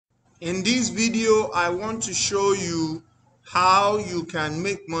In this video, I want to show you how you can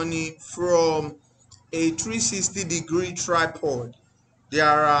make money from a 360-degree tripod. There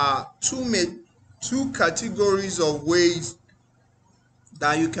are two categories of ways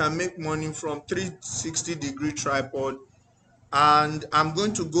that you can make money from 360-degree tripod, and I'm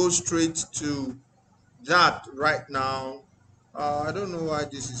going to go straight to that right now. I don't know why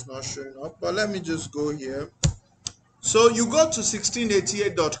this is not showing up, but let me just go here. So you go to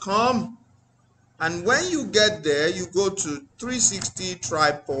 1688.com. And when you get there, you go to 360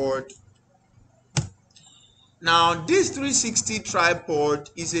 tripod. Now, this 360 tripod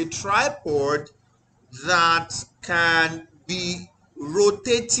is a tripod that can be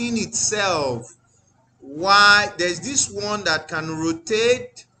rotating itself. Why? There's this one that can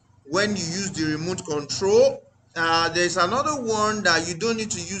rotate when you use the remote control. There's another one that you don't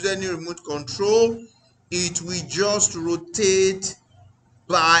need to use any remote control. It will just rotate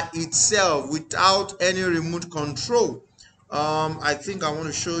by itself without any remote control. I think I want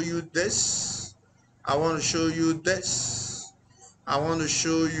to show you this. I want to show you this. I want to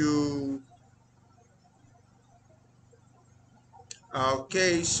show you.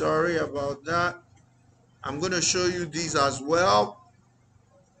 Okay, sorry about that. I'm going to show you these as well.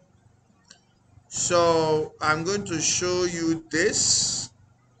 So I'm going to show you this.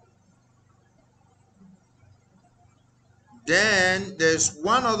 Then there's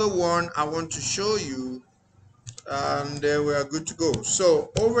one other one I want to show you, and then we are good to go.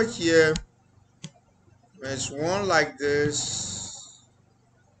 So over here, there's one like this.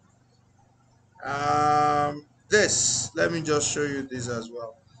 Let me just show you this as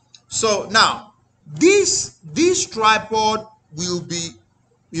well. So now this tripod will be,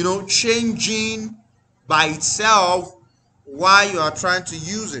 changing by itself while you are trying to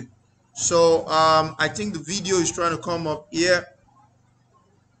use it. So I think the video is trying to come up here.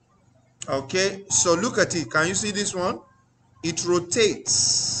 Okay, so look at it. Can you see this one? It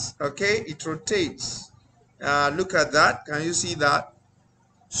rotates. Okay, it rotates. Look at that. Can you see that?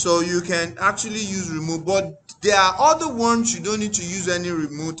 So you can actually use remote, but there are other ones you don't need to use any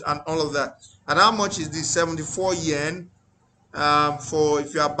remote and all of that. And how much is this? 74 yen for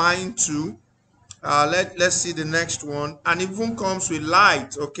if you are buying two. Let's see the next one. And it even comes with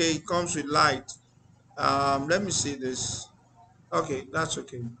light. Okay, it comes with light. Let me see this. Okay, that's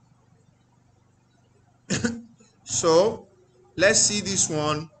okay. So let's see this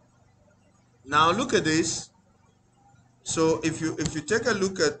one. Now look at this. So if you take a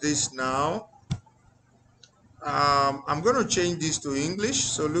look at this now, I'm going to change this to English.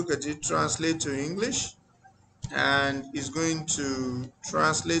 So look at it, translate to English, and it's going to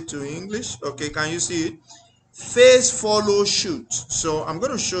translate to English. Okay, can you see it? Face, follow, shoot. So I'm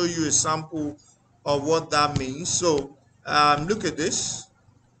going to show you a sample of what that means. So look at this.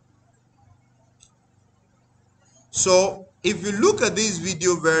 So if you look at this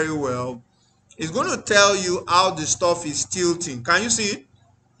video very well, it's going to tell you how the stuff is tilting. Can you see it?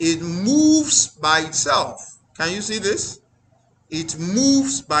 It moves by itself. Can you see this? It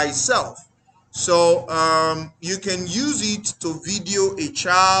moves by itself. So you can use it to video a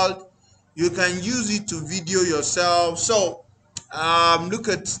child. You can use it to video yourself. So look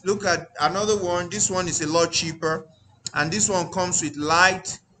at another one. This one is a lot cheaper, and this one comes with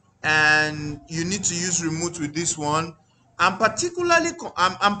light, and you need to use remote with this one. I'm particularly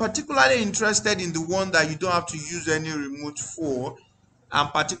interested in the one that you don't have to use any remote for. I'm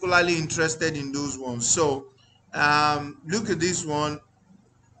particularly interested in those ones. So look at this one.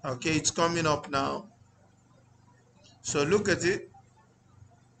 Okay, it's coming up now. So look at it.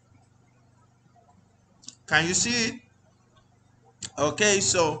 Can you see it? Okay,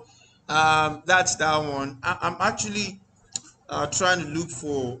 so that's that one. I'm actually trying to look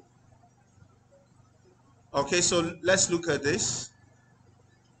for. Okay, so let's look at this.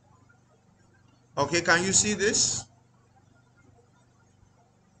 Okay, can you see this?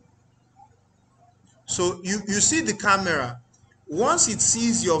 So you see the camera. Once it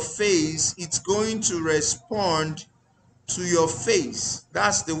sees your face, it's going to respond to your face.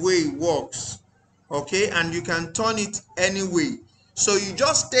 That's the way it works. Okay, and you can turn it any way. So you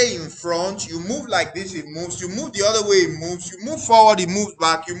just stay in front, you move like this, it moves. You move the other way, it moves. You move forward, it moves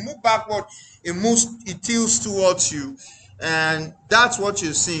back. You move backward, it moves, it tilts towards you. And that's what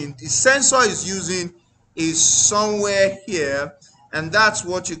you're seeing. The sensor is using is somewhere here, and that's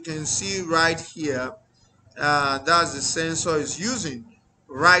what you can see right here. That's the sensor is using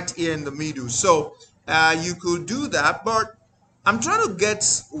right here in the middle. So you could do that, but I'm trying to get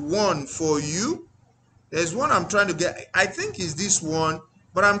one for you. There's one I'm trying to get. I think is this one,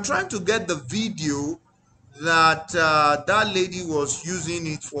 but I'm trying to get the video that that lady was using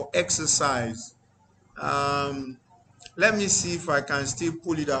it for exercise. Let me see if I can still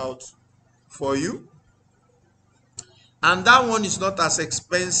pull it out for you. And that one is not as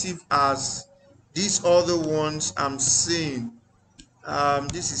expensive as these other ones I'm seeing.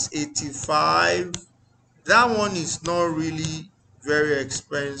 This is 85. That one is not really very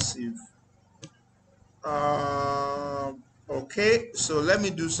expensive. Okay, so let me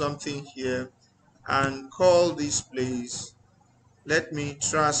do something here and call this place. Let me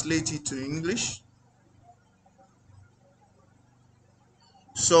translate it to English.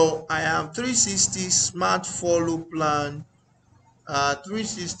 So I have 360 smart follow plan,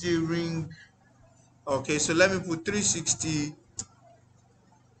 360 ring. Okay, so let me put 360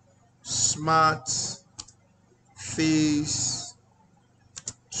 smart face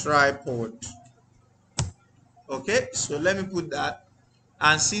tripod. Okay, so let me put that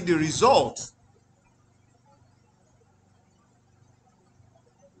and see the result.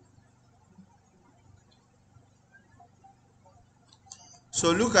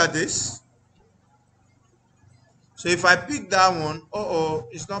 So look at this. So if I pick that one,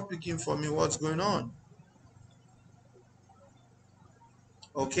 it's not picking for me. What's going on?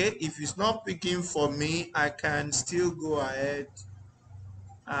 Okay, if it's not picking for me, I can still go ahead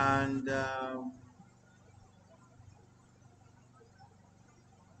and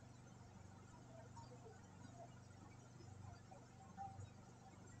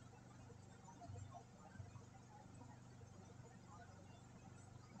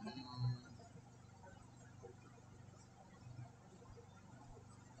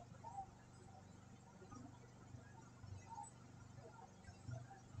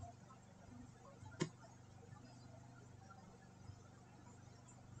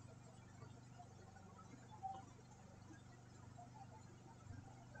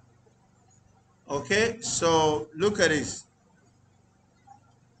okay, so look at this.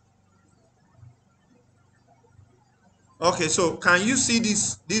 Okay, so can you see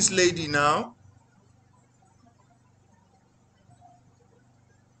this lady now?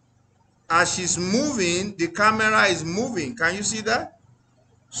 As she's moving, the camera is moving. Can you see that?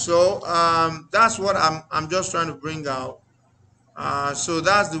 So that's what I'm just trying to bring out. So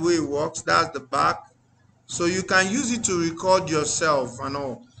that's the way it works. That's the back. So you can use it to record yourself and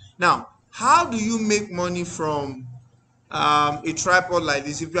all. Now, how do you make money from a tripod like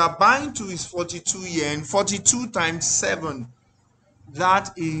this? If you are buying two, is 42 yen. 42 times 7,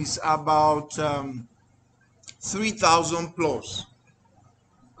 that is about 3,000 plus.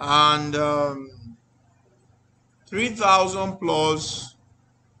 And 3,000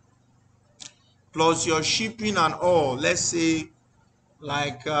 plus your shipping and all, let's say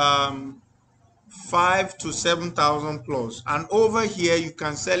like 5 to 7,000 plus. And over here you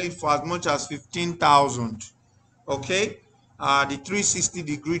can sell it for as much as 15,000. Okay, the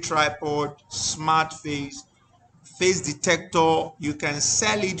 360-degree tripod, smart face detector, you can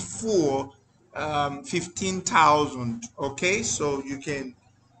sell it for 15,000. Okay, so you can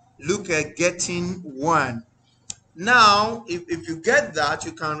look at getting one. Now if you get that,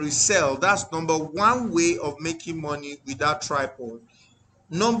 you can resell. That's number one way of making money with that tripod.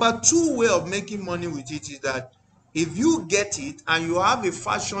 Number two way of making money with it is that if you get it and you have a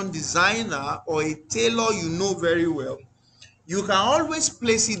fashion designer or a tailor you know very well, you can always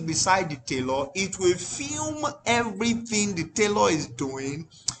place it beside the tailor. It will film everything the tailor is doing,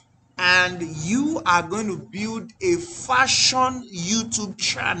 and you are going to build a fashion YouTube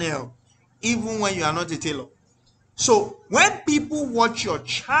channel even when you are not a tailor. So when people watch your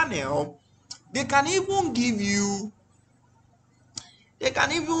channel, they can even give you they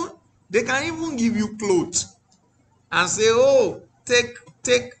can even give you clothes and say, oh, take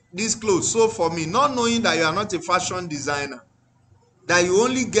this clothes sew for me, not knowing that you are not a fashion designer, that you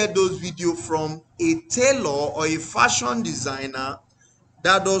only get those videos from a tailor or a fashion designer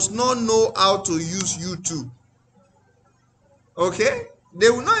that does not know how to use YouTube. Okay,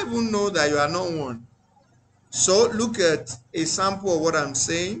 they will not even know that you are not one. So look at a sample of what I'm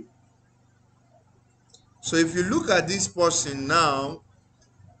saying. So if you look at this person now,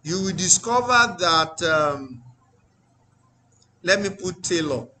 you will discover that let me put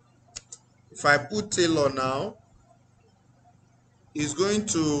tailor. If I put tailor now, it's going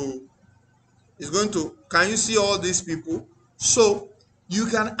to can you see all these people? So you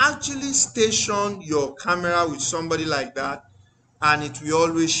can actually station your camera with somebody like that and it will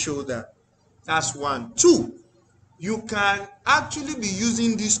always show that. That's one. Two, you can actually be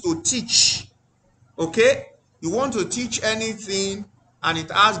using this to teach. Okay, you want to teach anything and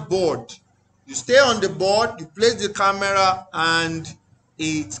it has board, you stay on the board, you place the camera and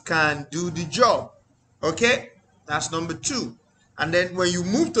it can do the job. Okay, that's number 2. And then when you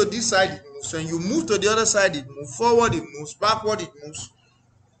move to this side, it moves. When you move to the other side, it moves. Forward, it moves. Backward, it moves.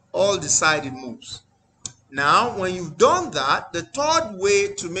 All the side, it moves. Now, when you've done that, the third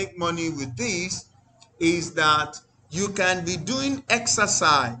way to make money with this is that you can be doing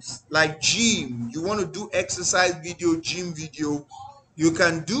exercise like gym. You want to do exercise video, gym video, you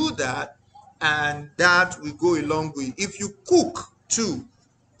can do that, and that will go a long way. If you cook too,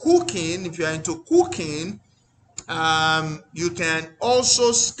 cooking, if you are into cooking, you can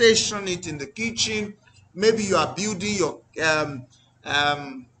also station it in the kitchen. Maybe you are building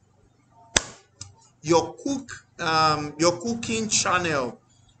um, your cooking channel.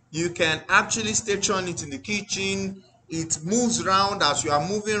 You can actually station it in the kitchen. It moves around as you are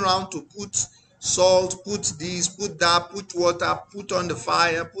moving around to put salt, put this, put that, put water, put on the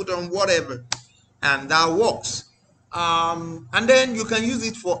fire, put on whatever, and that works. And then you can use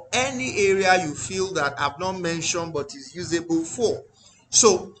it for any area you feel that I've not mentioned but is usable for.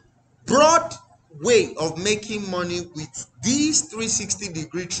 So broad way of making money with this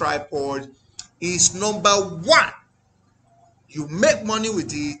 360-degree tripod is number 1, you make money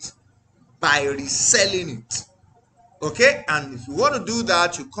with it by reselling it. Okay, and if you want to do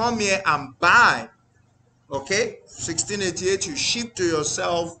that, you come here and buy. Okay, 1688, you ship to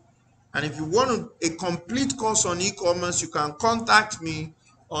yourself. And if you want a complete course on e-commerce, you can contact me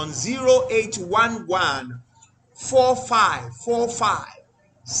on 0811 4545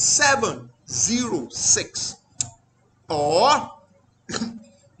 706, or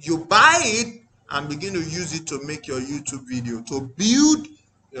you buy it and begin to use it to make your YouTube video, to build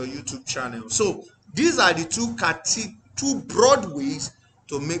your YouTube channel. So these are the two broad ways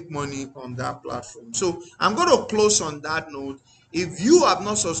to make money on that platform. So I'm going to close on that note. If you have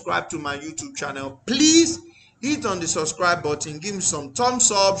not subscribed to my YouTube channel, please hit on the subscribe button, give me some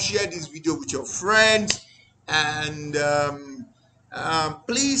thumbs up, share this video with your friends, and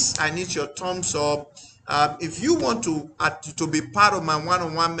please, I need your thumbs up. If you want to be part of my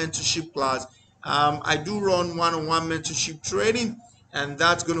one-on-one mentorship class, I do run one-on-one mentorship training, and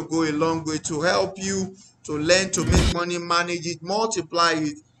that's going to go a long way to help you to learn to make money, manage it, multiply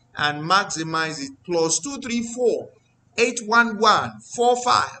it, and maximize it. Plus 234 811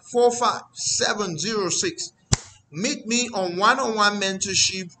 4545 706. Meet me on one-on-one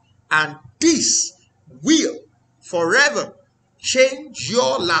mentorship, and this will forever change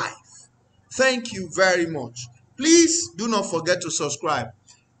your life. Thank you very much. Please do not forget to subscribe.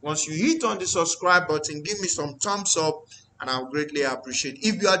 Once you hit on the subscribe button, give me some thumbs up, and I'll greatly appreciate it.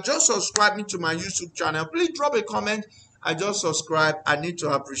 If you are just subscribing to my YouTube channel, please drop a comment. I just subscribed. I need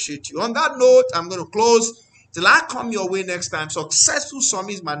to appreciate you. On that note, I'm going to close. Till I come your way next time, Successful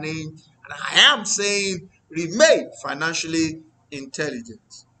Summit is my name, and I am saying remain financially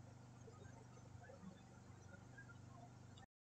intelligent.